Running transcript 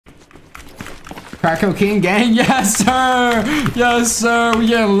Crack cocaine gang? Yes, sir! Yes, sir! We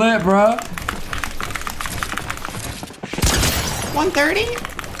getting lit, bro. 130?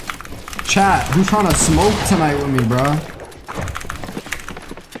 Chat, who's trying to smoke tonight with me, bro?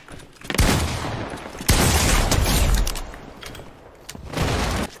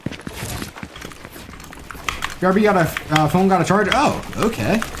 Garby got a phone, got a charger. Oh,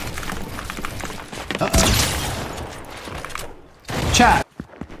 okay. Uh-oh. Chat.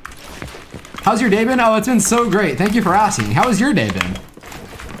 How's your day been? Oh, it's been so great. Thank you for asking. How has your day been?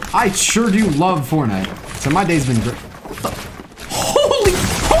 I sure do love Fortnite. So my day's been great. Holy!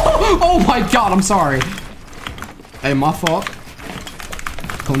 Oh my god, I'm sorry. Hey, my fault.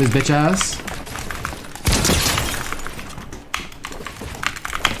 Calling his bitch ass.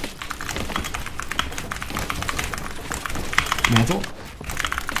 Mantle.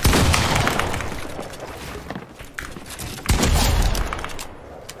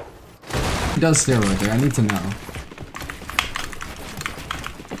 He does stare right there. I need to know.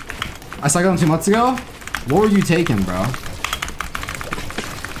 I cycled him 2 months ago? What were you taking, bro?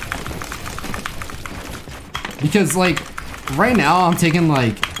 Because, like, right now I'm taking,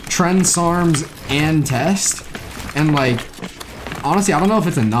 like, Trend, SARMs, and Test. And, like, honestly, I don't know if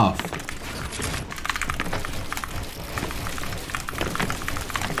it's enough.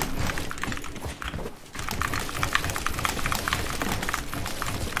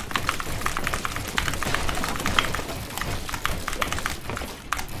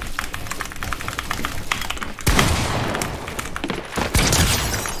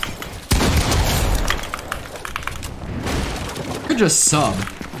 Just sub.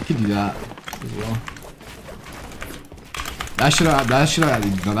 I could do that as well. That should have,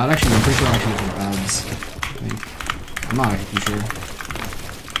 no, that actually, I'm pretty sure actually for ads. I think. I'm not actually sure.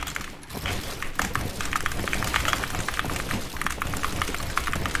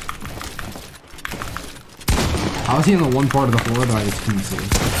 How was he in the one part of the floor that I just couldn't see?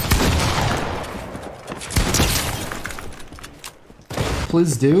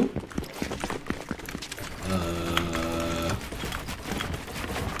 Please do.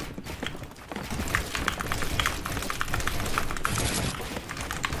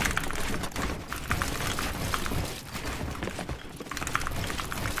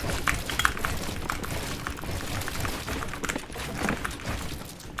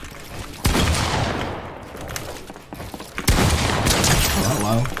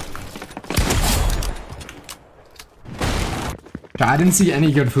 I didn't see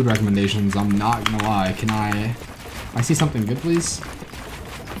any good food recommendations, I'm not gonna lie. Can I see something good, please?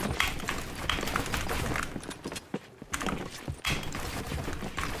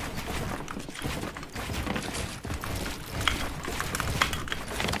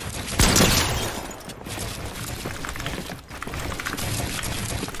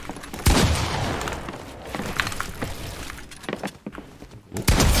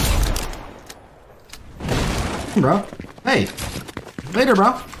 Bro, hey. Later,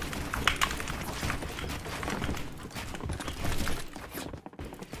 bro.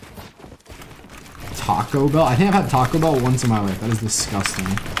 Taco Bell? I think I've had Taco Bell once in my life. That is disgusting.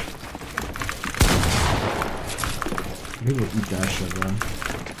 People eat that shit, bro.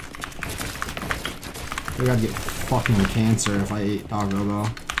 I think I'd get fucking cancer if I ate Taco Bell.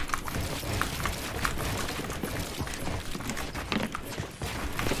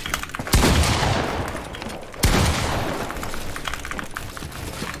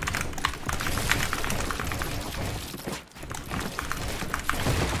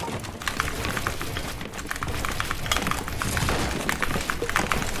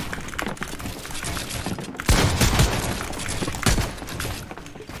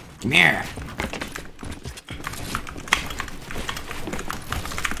 Come here.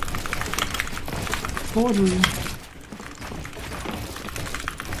 Forward.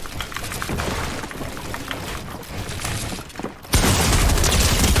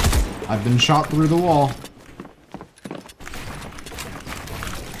 I've been shot through the wall.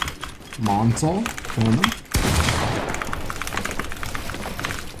 Monsol, killing him.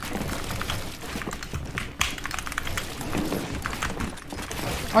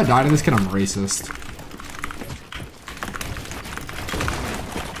 If I died in this kid, I'm racist.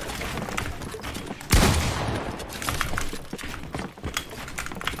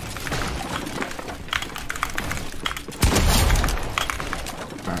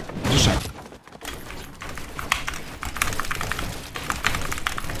 Alright, just check.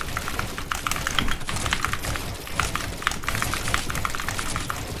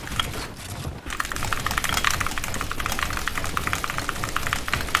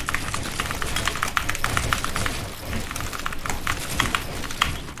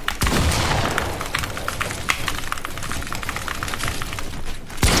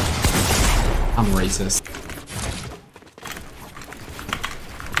 I'm racist.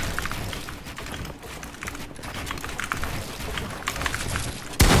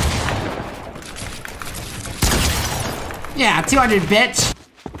 Yeah, 200, bitch.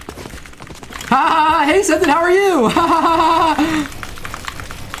 Ha ha! Hey, Seth, how are you? Ha ha ha ha!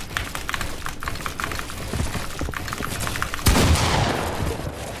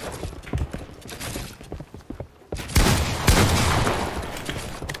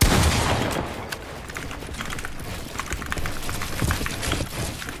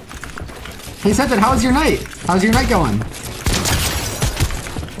 Hey, Seth, how was your night? How's your night going?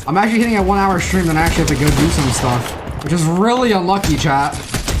 I'm actually hitting a 1 hour stream, then I actually have to go do some stuff, which is really unlucky, chat.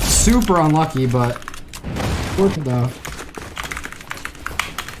 Super unlucky, but worth it though.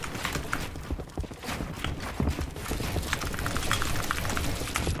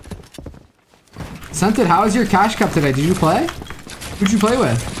 Scented, how was your cash cup today? Did you play? Who'd you play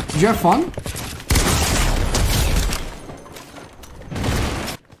with? Did you have fun?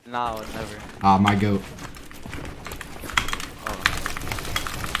 No, never. Ah, my goat. Oh.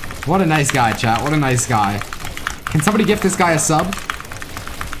 What a nice guy, chat. What a nice guy. Can somebody gift this guy a sub?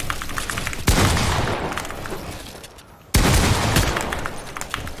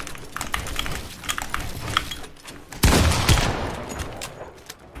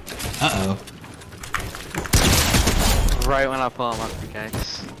 Uh-oh. Right when I pull him up,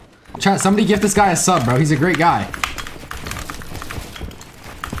 guys. Chat, somebody gift this guy a sub, bro. He's a great guy.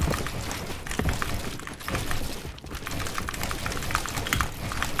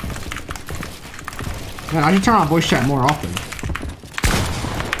 Man, I should turn on voice chat more often.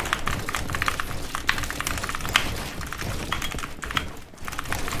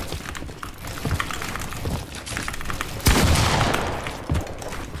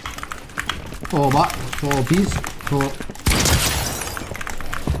 Full bot, full piece, full.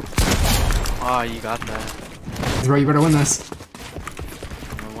 Oh, you got that. Bro, you better win this.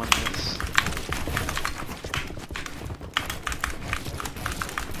 I'm gonna win this.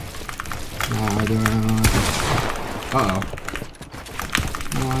 Uh-oh.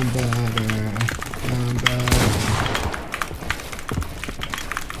 I'm better. I'm better.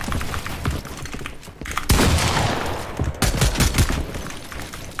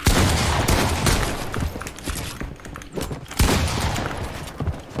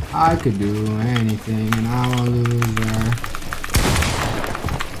 I could do anything and I'm a loser.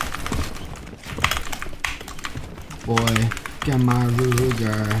 Boy, get my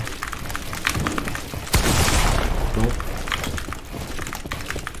Ruger. Nope.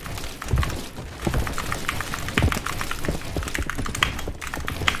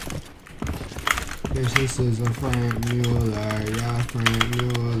 This is a Frank Mueller, yeah, Frank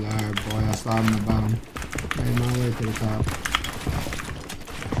Mueller. Boy, I started on the bottom, made my way to the top.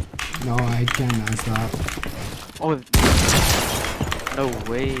 No, I cannot stop. Oh, no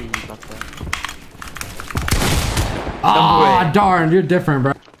way you got that. Ah, oh, darn, you're different,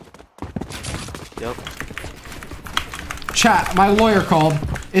 bro. Yep. Chat, my lawyer called.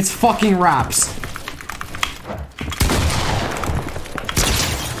 It's fucking raps.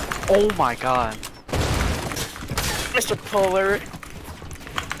 Oh my god. Mr. Puller.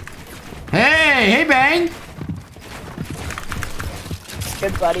 Hey, hey, Bang.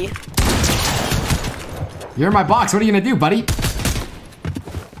 Good, buddy. You're in my box. What are you gonna do, buddy?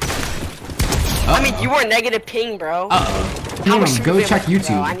 I mean, you were negative ping, bro. Damn, go check YouTube.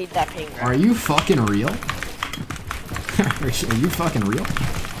 Bro, I need that ping, bro. Are you fucking real? Are you fucking real?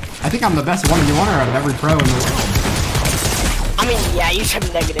 I think I'm the best one-on-one-er out of every pro in the world. I mean, yeah, you should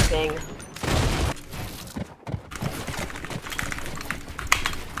have negative ping.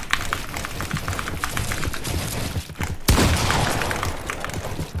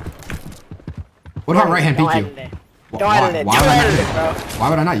 What about right-hand Don't PQ? edit it. Don't edit it. Don't edit it, bro. Why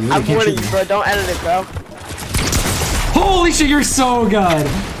would I not? You I'm can't warning shoot you, me. bro. Don't edit it, bro. Holy shit, you're so good.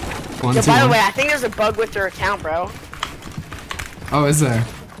 One, Yo, two, by the one. way, I think there's a bug with your account, bro. Oh, is there?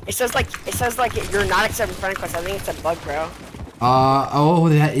 It says like you're not accepting friend requests. I think it's a bug, bro. Oh,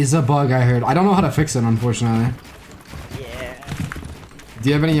 that is a bug I heard. I don't know how to fix it, unfortunately. Yeah. Do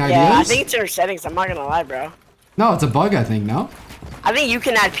you have any ideas? Yeah, I think it's in your settings. I'm not gonna lie, bro. No, it's a bug, I think, no? I think you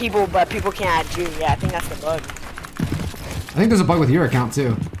can add people, but people can't add you. Yeah, I think that's the bug. I think there's a bug with your account,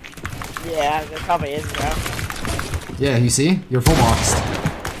 too. Yeah, there probably is, bro. Yeah, you see? You're full boxed.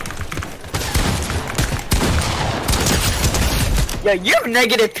 Yo, you have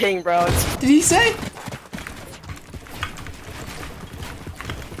negative ping, bro. Did he say?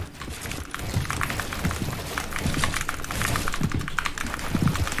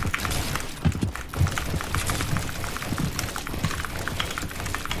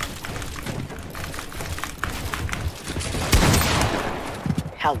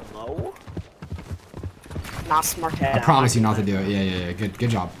 Hello? Not smart head. I promise you not to do it. Yeah. Good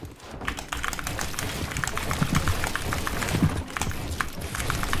job.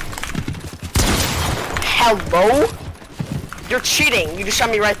 Hello? You're cheating. You just shot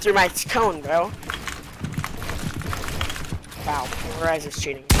me right through my cone, bro. Wow, Pxlarized is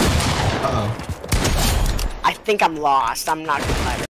cheating. Uh-oh. I think I'm lost. I'm not gonna lie.